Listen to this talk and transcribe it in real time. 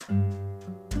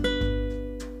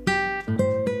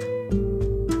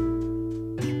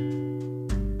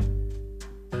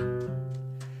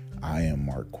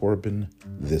Corbin.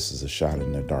 This is a Shot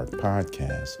in the Dark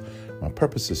podcast. My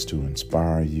purpose is to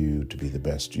inspire you to be the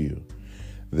best you.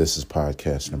 This is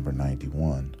podcast number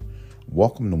 91.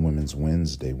 Welcome to Women's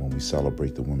Wednesday, when we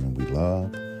celebrate the women we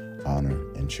love, honor,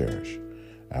 and cherish.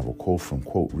 I have a quote from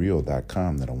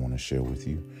quotereal.com that I want to share with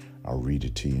you. I'll read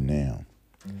it to you now.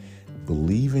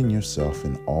 Believe in yourself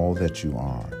in all that you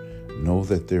are. Know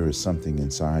that there is something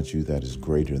inside you that is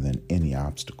greater than any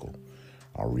obstacle.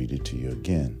 I'll read it to you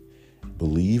again.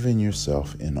 Believe in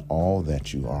yourself in all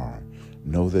that you are.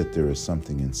 Know that there is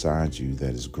something inside you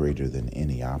that is greater than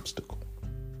any obstacle.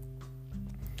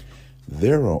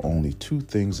 There are only two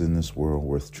things in this world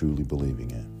worth truly believing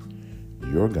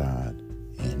in: your God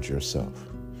and yourself.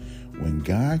 When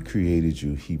God created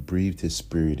you, He breathed His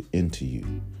Spirit into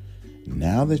you.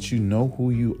 Now that you know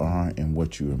who you are and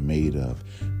what you are made of,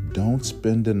 don't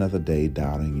spend another day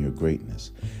doubting your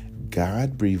greatness.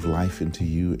 God breathed life into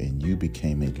you and you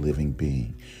became a living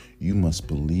being. You must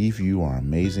believe you are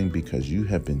amazing because you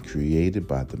have been created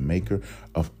by the Maker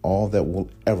of all that will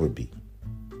ever be.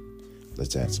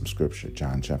 Let's add some scripture.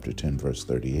 John chapter 10, verse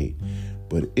 38.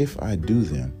 But if I do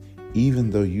them, even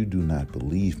though you do not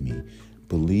believe me,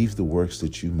 believe the works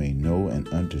that you may know and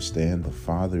understand the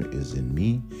Father is in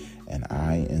me and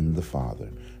I in the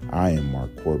Father. I am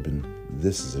Mark Corbin.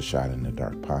 This is a Shot in the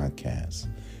Dark podcast.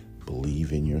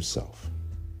 Believe in yourself.